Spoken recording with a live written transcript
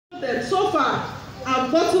them. So far,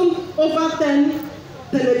 I've gotten over 10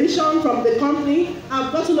 television from the company.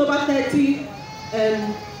 I've gotten over 30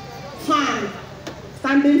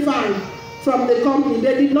 standing fan from the company.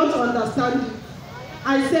 They did not understand it.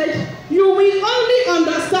 I said, you will only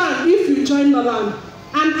understand if you join Norland.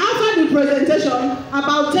 And after the presentation,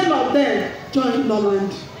 about 10 of them joined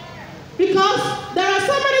Norland. Because there are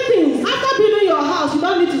so many things. After building your house, you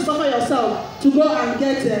don't need to suffer yourself to go and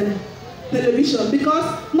get television.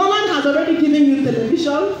 Because Norland has already given you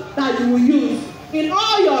television that you will use in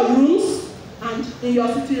all your rooms and in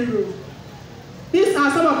your sitting room. These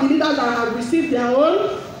are some of the leaders that have received their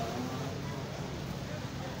own.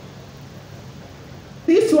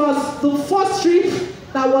 This was the first trip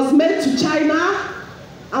that was made to China.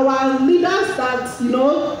 Our leaders that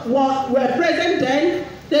were present then,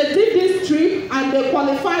 they did this trip and they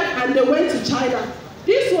qualified and they went to China.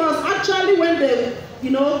 This was actually when they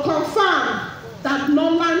confirmed that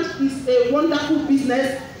Norland is a wonderful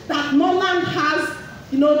business, that Norland has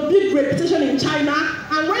big reputation in China,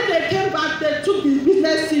 and when they came back, they took the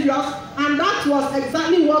business serious, and that was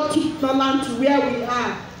exactly what took Norland to where we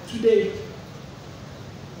are today.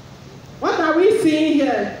 What are we seeing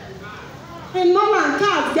here? In Norland,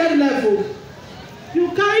 cars get level.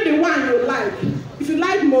 You carry the one you like. If you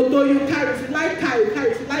like motor, you carry. If you like car, you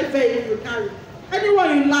carry. If you like vehicle, you carry.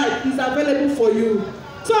 Anyone you like is available for you.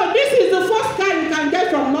 So this is the first car you can get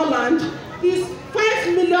from Norland. It's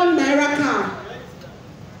 5 million naira car.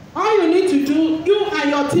 All you need to do, you and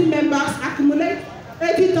your team members accumulate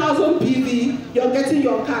 80,000 PV, you're getting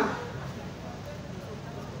your car.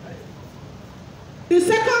 The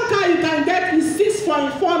second car you can get is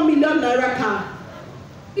 6.4 million naira car.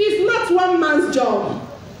 It's not one man's job.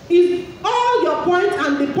 It's all your points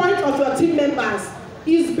and the point of your team members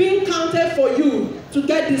is being counted for you to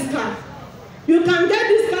get this car. You can get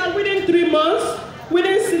this car within 3 months,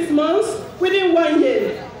 within 6 months, within 1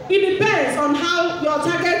 year. It depends on how your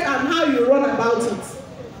target and how you run about it.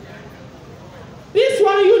 This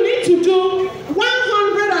one you need to do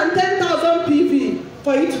 110,000 PV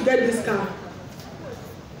for you to get this car.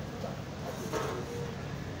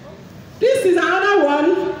 This is another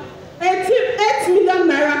one, 8 million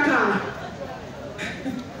naira car.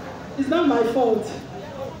 It's not my fault,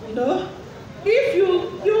 If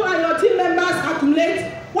you and your team members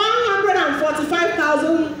accumulate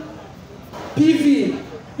 145,000 PV,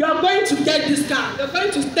 you're going to get this car. You're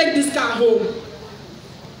going to take this car home.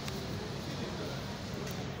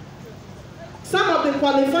 Some of the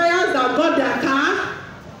qualifiers that got their car,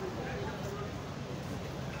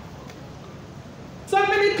 so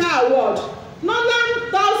many car awards.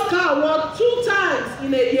 Norland does car award 2 times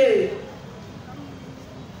in a year.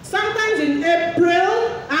 Sometimes in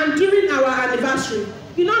April and during our anniversary.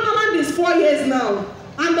 Norland is 4 years now.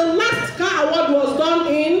 And the last car award was done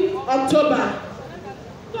in October.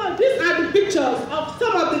 So these are the pictures of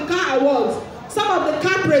some of the car awards, some of the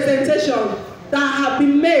car presentations that have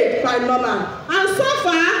been made by Norland. And so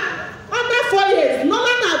far, under 4 years,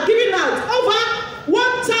 Norland have given out over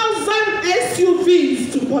 1,000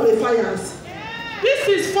 SUVs to qualifiers. This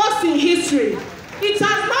is first in history. It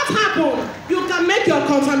has not happened. You can make your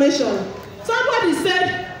confirmation. Somebody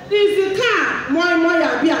said, is the car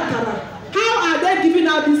Moya Biakara? How are they giving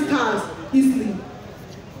out these cars easily?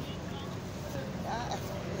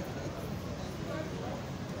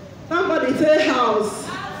 Somebody say house.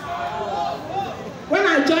 When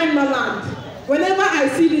I joined Norland, whenever I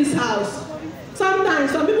see this house,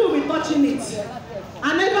 sometimes some people will be touching it.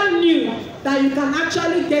 I never knew that you can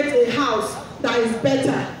actually get a house that is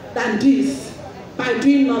better than this by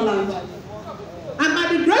doing Norland. And by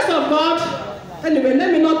the grace of God, anyway,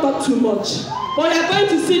 let me not talk too much. But you are going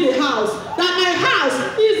to see the house. That my house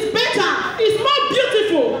is better, is more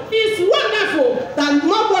beautiful, is wonderful,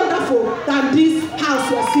 more wonderful than this house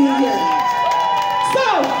you are seeing here. So,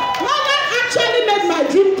 Norland actually made my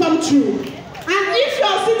dream come true. And if you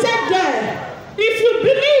are seated there, if you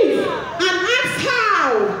believe and ask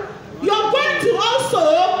how, you're going to also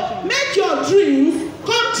make your dreams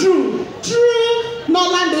come true through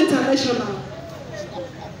Norland International.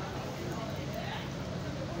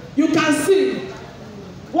 You can see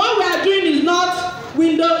what we are doing is not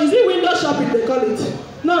window. Is it window shopping they call it?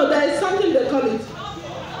 No, there is something they call it.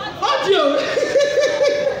 Audio.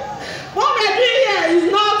 What we are doing here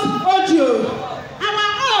is not audio. Our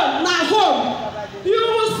own, our home. You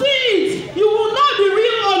will see it. You will know the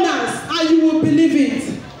real owners and you will believe it.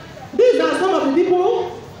 These are some of the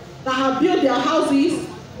people that have built their houses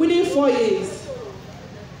within 4 years.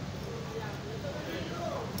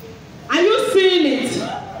 Are you seeing it?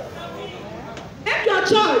 Make your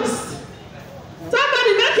choice.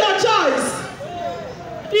 Somebody make your choice.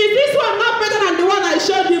 Is the one I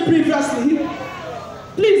showed you previously.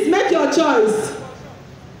 Please make your choice.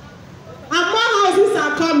 And more houses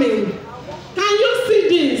are coming. Can you see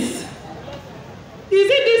this? Is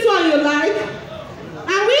it this one you like?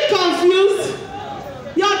 Are we confused?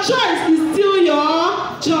 Your choice is still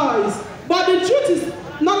your choice. But the truth is,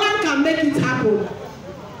 no one can make it happen.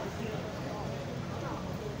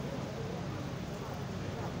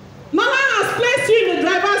 No one has placed you in the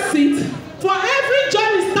driver's seat. For every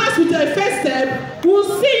journey starts with a first step.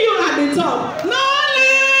 We'll see you at the top.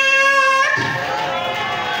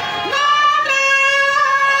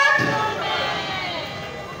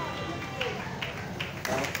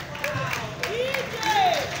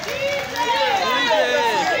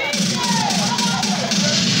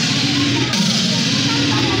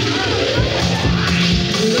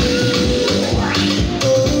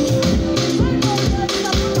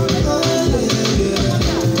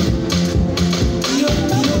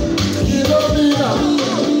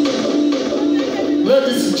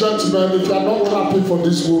 Gentlemen, if you are not happy for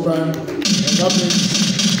this woman, that means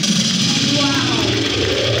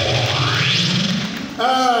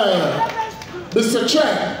Mr.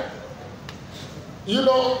 Chair, you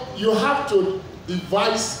know, you have to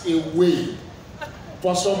devise a way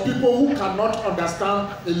for some people who cannot understand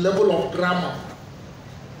a level of grammar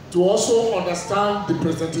to also understand the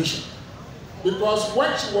presentation. Because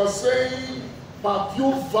when she was saying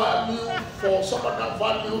perfume value for some other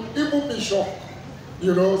value, even me shocked.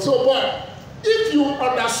 You know, so but if you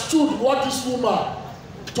understood what this woman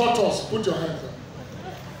taught us, put your hands up.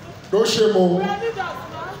 No shame on.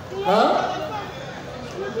 Huh?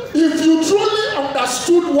 If you truly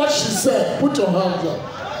understood what she said, put your hands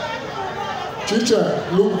up. Teacher,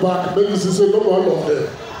 look back. Maybe she said, no, all of them.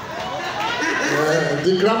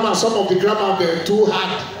 The grammar, some of the grammar, they're too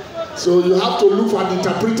hard. So you have to look for an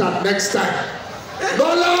interpreter next time.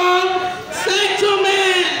 Nolan, say to me.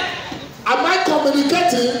 Am I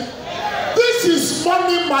communicating? This is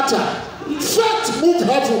money matter. Faith move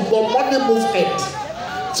heaven, but money move earth.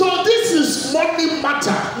 So this is money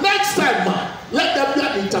matter. Next time, man, let there be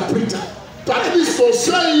an interpreter. To at least to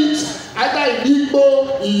say it either in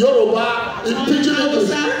Igbo, in Yoruba, in Pidgin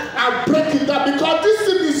English, and break it down because this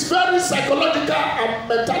thing is very psychological and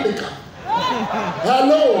mechanical.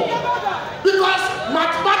 Hello? Because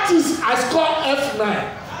mathematics has called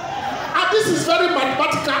F9. And this is very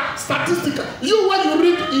mathematical, statistical. You, when you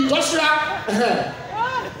read industrial,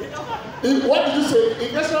 what did you say?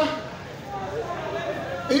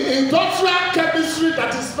 Industrial chemistry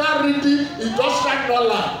that is not reading industrial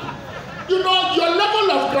knowledge. You know, your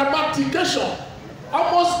level of grammatication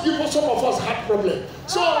almost gives some of us heart problem.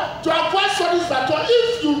 So, to avoid studies that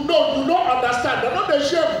if you know, you don't understand, they're not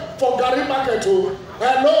ashamed for Gary Market.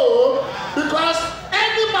 Hello? Because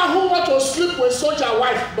any man who wants to sleep with soldier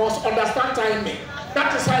wife must understand timing.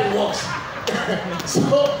 That is how it works. So,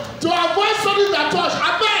 to avoid studies that touch,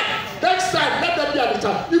 I beg, next time, let them be at the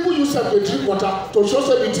time. People use them to drink water to show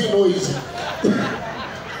everything no easy.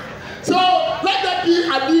 So, let there be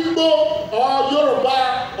an Igbo or Yoruba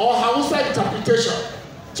or Hausa interpretation.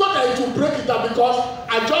 So that it will break it down because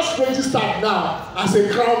I just registered now as a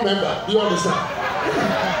crown member. Do you understand?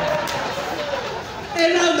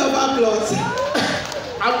 A round of applause.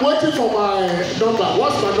 I'm waiting for my number.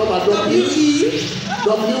 What's my number?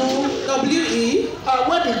 W-E.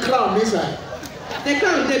 Where the crown is at? The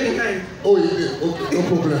crown there behind. Oh, it is. Okay, no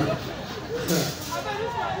problem.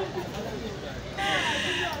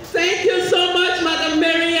 Thank you so much, Madam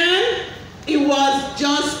Marian. It was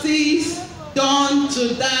justice done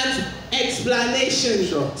to that explanation.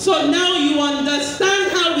 Sure. So now you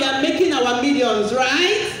understand how we are making our millions,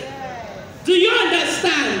 right? Do you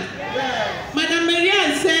understand? Yeah. Madam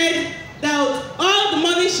Marian said that all the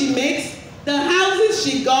money she makes, the houses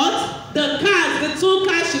she got, the cars, the 2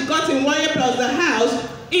 cars she got in 1 year plus the house,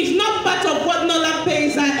 is not part of what Nolan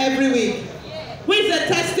pays her every week. Who is a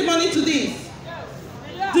testimony to this?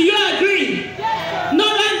 Do you agree?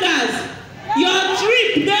 Nolan does. Your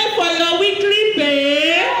trip there for your weekly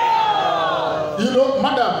pay. You know,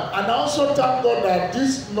 madam, and I also thank God that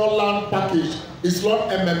this Norland package is not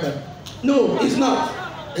MMM. No, it's not.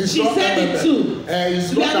 It's she not said MMM. It too.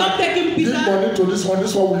 It's we are not taking pizza. Give money to this one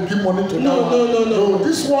will give money to no, that one. No.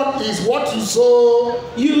 This one is what you sow.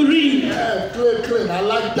 You read. Clean. I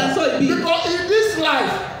like that. That's what it means. Because in this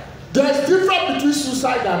life, there's difference between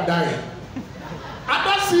suicide and dying. I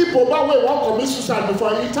don't see Boba where one commit suicide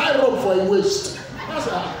before he tie rope for a waist. That's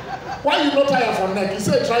why you not tire for neck? He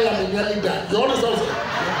said try and nearly die. You understand?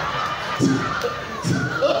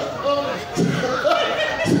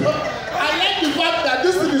 I like the fact that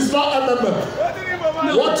this thing is not MMM.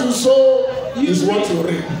 No. What you sow, is what you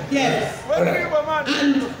reap. Yes. Right.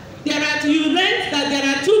 And you learned that there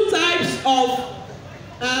are 2 types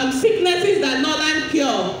of sicknesses that Norland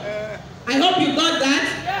cure. I hope you got that.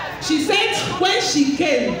 She said when she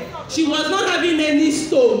came, she was not having any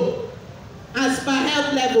stone as per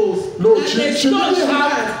health levels. No, she didn't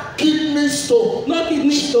have kidney stone. No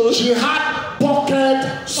kidney stone. She had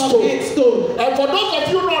pocket stone. And for those of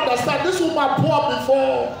you who don't understand, this woman poor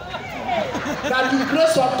before. That the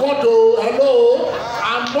grace of God, oh, hello,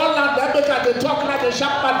 and Norland, they make her, they talk like a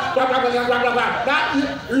sharp man, that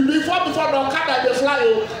before no car that they fly,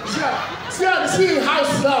 oh, see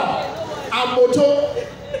house now, and motor,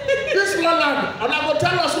 this Norland, and I will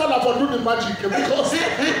tell us what I will do the magic, because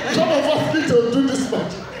some of us need to do this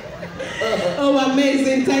magic. Oh,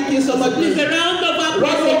 amazing, thank you so much. Please, a round of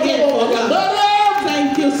applause again for her.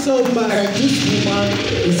 Thank you so much. And this woman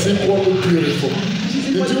is equally beautiful.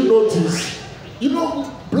 Did you notice? You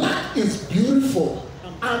know, black is beautiful,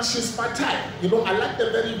 and she's my type. You know, I like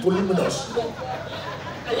them very voluminous. You know,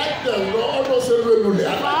 I like them, you know, almost every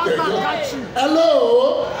I like them. You know?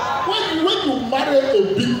 Hello, when you marry a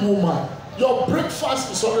big woman, your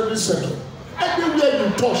breakfast is already settled. Everywhere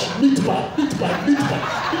you touch, meat pie.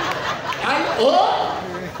 And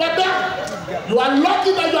madam, you are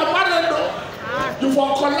lucky that you are married, no? You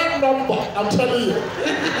for collect number, I'm telling you.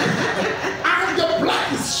 And the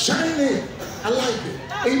black is shining. I like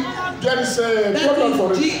it. There is a product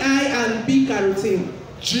for it. GI and B carotene.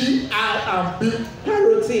 GI and B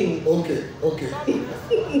carotene. Okay.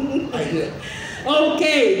 I hear.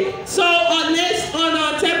 Okay. So on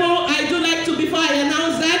our table, I do like to, before I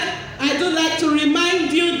announce that, I do like to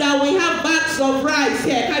remind you that we have bags of rice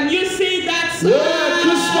here. Can you see that? Yeah,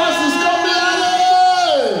 Christmas is coming.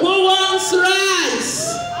 Who wants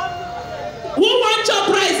rice? Who wants your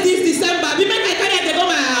price this December? Remember, I carry to go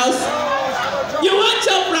my house. You want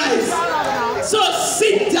your price? So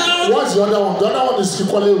sit down. What's the other one? The other one is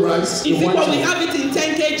equally rice. It's equal. We have it in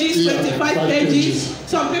 10 kgs, 25 kgs.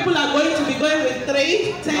 Some people are going to be going with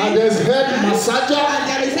 3, 10. And there's head massager. And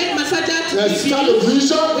there is head massager. There's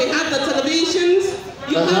television. We have the televisions.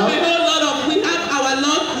 You have a whole lot of. We have our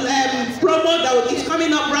promo that is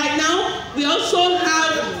coming up right now. We also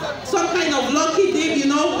have some kind of lucky dip. You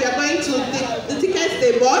know, we are going to the tickets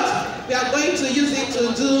they bought. We are going to use it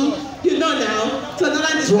to do. You know now. So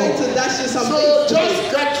Norland is going to dash you something. So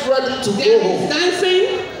just get ready to go home. There is dancing.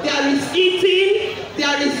 There is eating.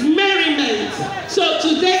 There is merriment. So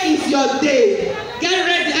today is your day. Get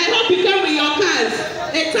ready. I hope you come with your cars.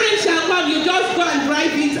 A time shall come, you just go and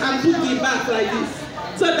drive it and put the bag like this.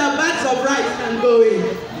 So the bags of rice can go in.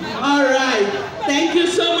 All right. Thank you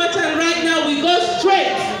so much. And right now we go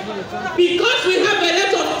straight. Because we have a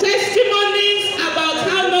lot of testimonies about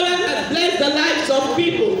how Norland has blessed the lives of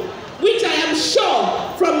people, which I am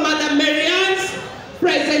sure from Madam Marianne's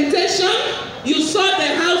presentation, you saw the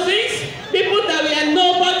houses, people that were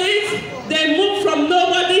nobodies, they moved from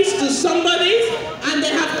nobodies to somebodies, and they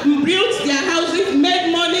have built their houses,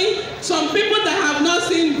 made money. Some people that have not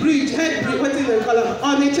seen bridge, what is it called?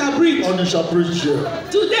 Onitsha Bridge. Onitsha Bridge, yeah.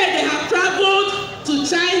 Today they have traveled to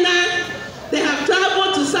China, they have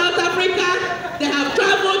traveled to South Africa, they have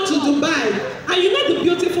traveled to Dubai. And you know the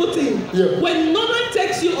beautiful thing? Yeah. When Norland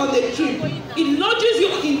takes you on a trip, it lodges you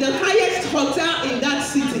in the highest hotel in that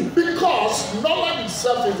city. Because Norland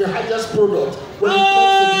itself is the highest product when it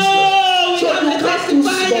comes to business. So you can't do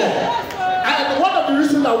small. And one of the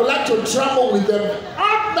reasons I would like to travel with them,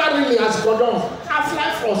 ordinarily as Godon, I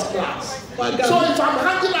fly first class. So if I'm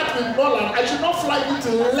hanging out with Norland, I should not fly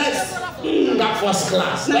anything less than first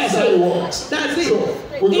class. That's how it works. That's it.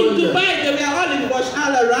 So in Dubai, they were all in Burj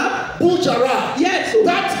Al Arab. Burj Arab. Yes.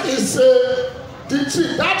 That is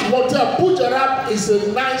that hotel, Burj Arab, is a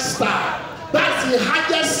 9-star. That's the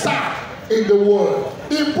highest star in the world.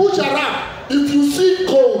 In Burj Arab, if you see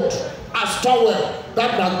gold as towel,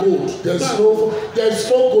 that's not gold. There's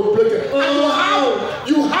no gold plated. And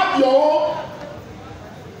you have your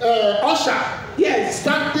own usher. Yes.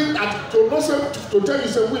 Standing at to tell you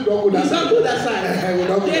say we don't go that side. We don't go that side. We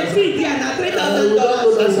don't go that side. They see there na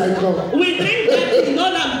 $3,000. We drink that in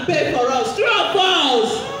Norland pay for us. True or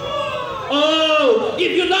false? Oh,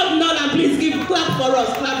 if you love Norland, please clap for us.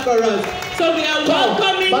 So we are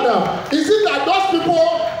welcoming. Madam, is it that those people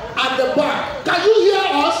at the back? Can you hear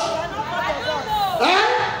us?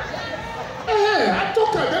 I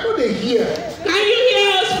talk and they know they hear. Can you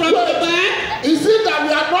hear us from the back? Is it that we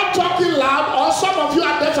are not talking loud, or some of you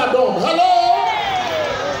are deaf and dumb? Hello?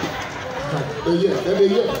 They hear.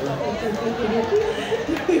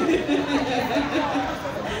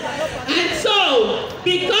 And so,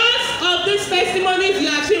 because of these testimonies, you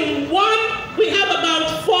have seen one. We have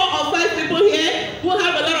about 4 or 5 people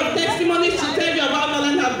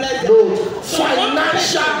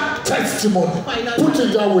financial testimony. Put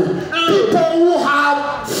it that way. People who have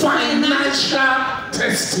financial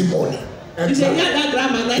testimony. You say, yeah, that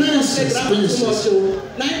grammar. Now you say grammar too much.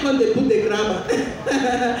 Now you can't put the grammar.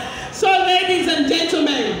 So, ladies and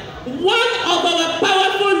gentlemen, one of our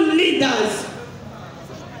powerful leaders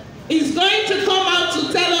is going to come out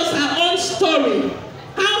to tell us her own story.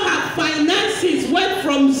 How her finances went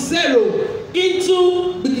from zero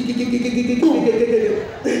into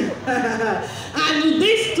and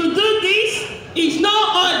this, to do this is no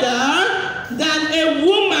other than a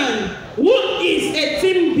woman who is a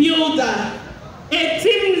team builder, a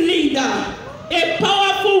team leader, a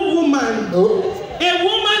powerful woman, a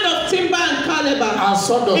woman of timber and caliber, a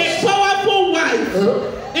powerful wife,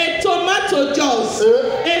 a tomato juice,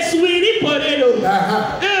 a sweetie potato,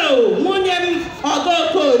 munyem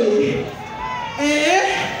odokori.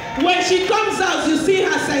 When she comes out, you see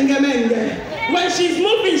her sengemenge. When she's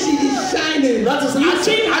moving, she is shining. That is you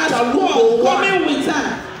see her squad coming with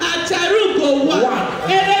her. Acharugo one.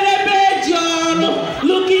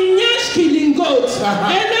 Looking yash killing goats.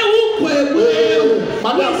 Madam,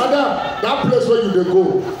 that place where you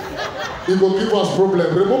go, it will give us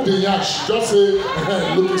problem. Remove the yash. Just say,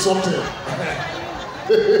 looking something.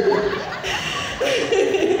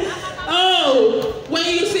 Oh, when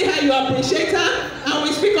you see her, you appreciate her. And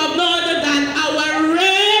we speak of no other than our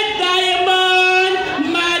red diamond,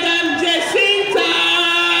 Madam Jacinta.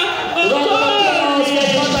 Madam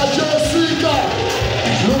Jacinta.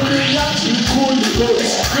 Looking at you, cool, you go.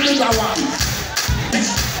 Give me that one.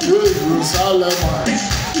 Jerusalem.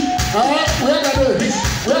 Where are they?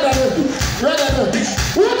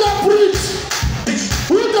 Who the preach?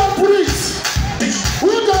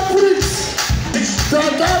 The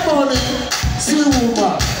money, see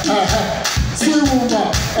woman, see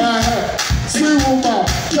woman,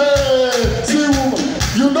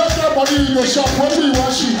 You know that money in the shop. What do you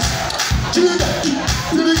want? Sheet.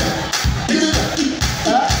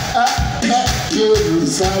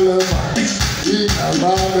 Jerusalem, in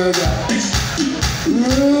America.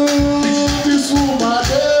 This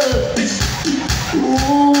woman.